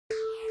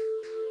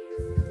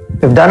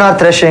We've done our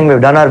threshing,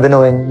 we've done our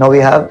winnowing, now we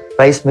have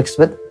rice mixed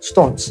with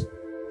stones.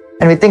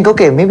 And we think,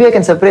 okay, maybe I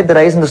can separate the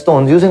rice and the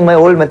stones using my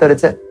old method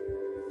itself.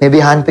 Maybe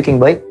hand picking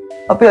by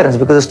appearance,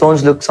 because the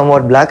stones look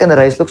somewhat black and the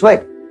rice looks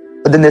white.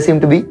 But then there seem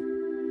to be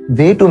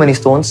way too many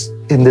stones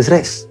in this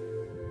rice.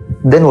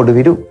 Then what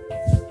do?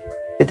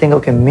 We think,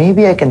 okay,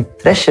 maybe I can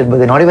thresh it, but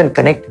they're not even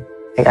connected.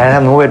 I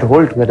have nowhere to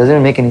hold to. It doesn't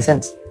even make any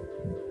sense.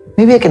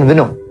 Maybe I can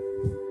winnow.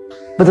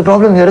 But the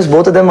problem here is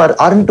both of them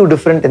aren't too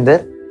different in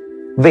their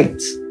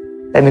weights.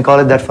 Let me call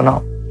it that for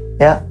now.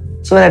 Yeah.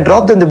 So when I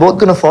drop them, they're both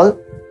going to fall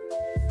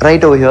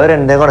right over here,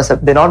 and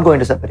they're not going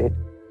to separate.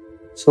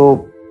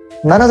 So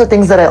none of the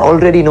things that I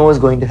already know is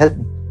going to help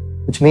me,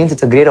 which means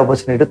it's a great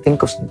opportunity to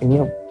think of something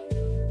new.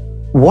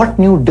 What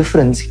new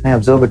difference can I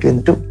observe between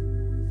the two?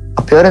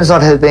 Appearance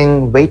not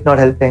helping, weight not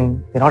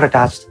helping, they're not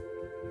attached.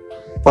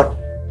 But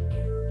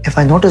if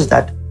I notice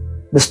that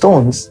the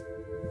stones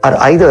are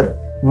either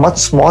much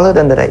smaller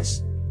than the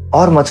rice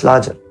or much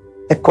larger,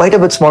 like quite a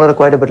bit smaller or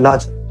quite a bit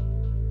larger,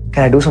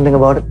 can I do something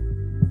about it?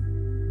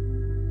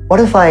 What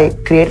if I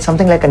create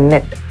something like a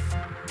net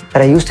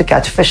that I use to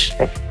catch fish,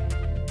 right?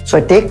 So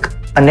I take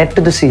a net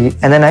to the sea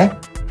and then I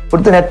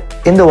put the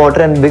net in the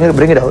water and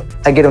bring it out.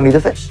 I get only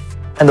the fish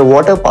and the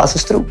water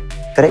passes through,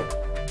 correct?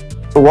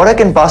 So water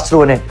can pass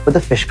through a net, but the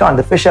fish can't.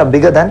 The fish are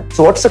bigger than,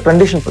 so what's the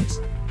condition for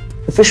this?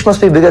 The fish must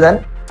be bigger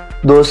than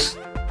those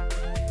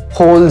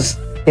holes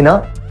in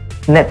a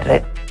net,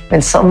 right?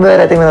 And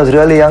somewhere, I think when I was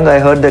really young, I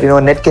heard that,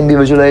 a net can be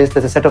visualized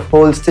as a set of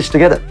holes stitched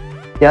together.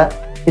 Yeah.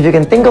 If you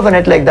can think of a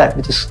net like that,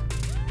 which is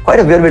quite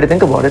a weird way to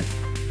think about it,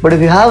 but if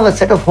you have a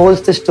set of holes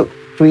stitched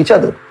to each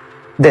other,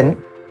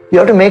 then you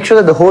have to make sure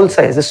that the hole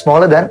size is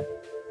smaller than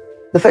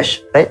the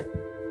fish, right?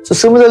 So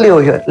similarly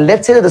over here,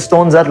 let's say that the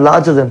stones are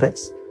larger than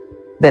rice.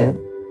 Then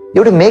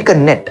you have to make a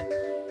net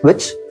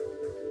which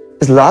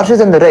is larger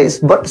than the rice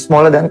but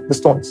smaller than the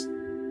stones.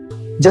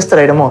 Just the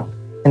right amount.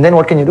 And then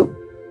what can you do?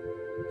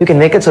 You can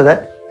make it so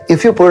that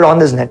if you put it on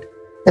this net,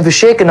 if you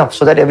shake enough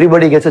so that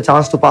everybody gets a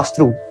chance to pass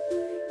through,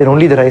 then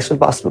only the rice will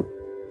pass through.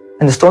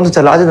 And the stones which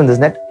are larger than this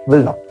net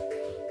will not.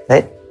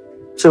 Right?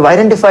 So we've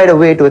identified a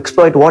way to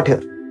exploit what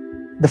here?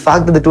 The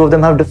fact that the two of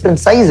them have different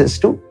sizes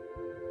to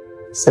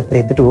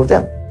separate the two of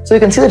them. So you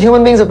can see that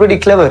human beings are pretty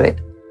clever, right?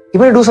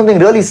 Even to do something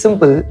really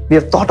simple, we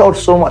have thought out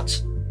so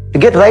much. To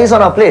get rice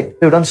on our plate,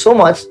 we've done so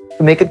much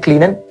to make it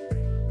clean and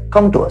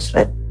come to us,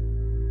 right?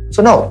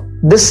 So now,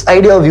 this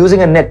idea of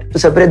using a net to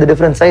separate the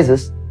different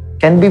sizes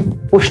can be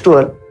pushed to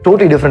a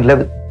totally different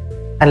level.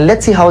 And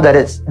let's see how that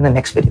is in the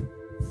next video.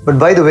 But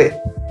by the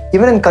way,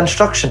 even in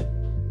construction,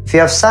 if you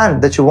have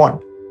sand that you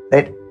want,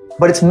 right?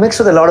 But it's mixed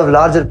with a lot of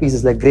larger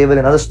pieces like gravel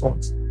and other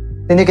stones,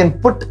 then you can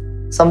put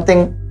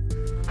something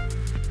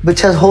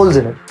which has holes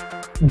in it,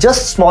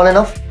 just small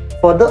enough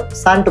for the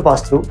sand to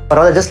pass through, or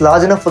rather just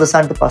large enough for the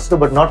sand to pass through,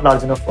 but not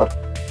large enough for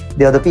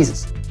the other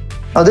pieces.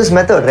 Now this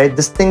method, right,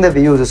 this thing that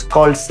we use is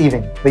called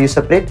sieving, where you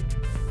separate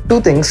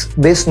two things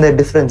based on their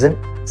difference in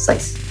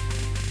size.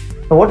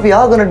 Now what we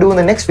are going to do in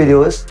the next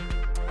video is,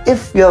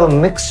 if you have a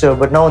mixture,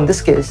 but now in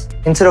this case,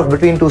 instead of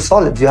between two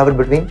solids, you have it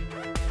between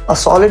a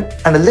solid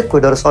and a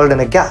liquid or a solid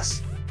and a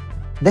gas,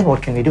 then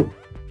what can we do?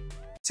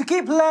 To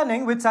keep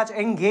learning with such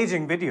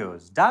engaging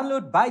videos,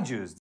 download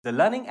BYJU'S, the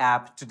learning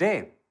app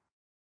today.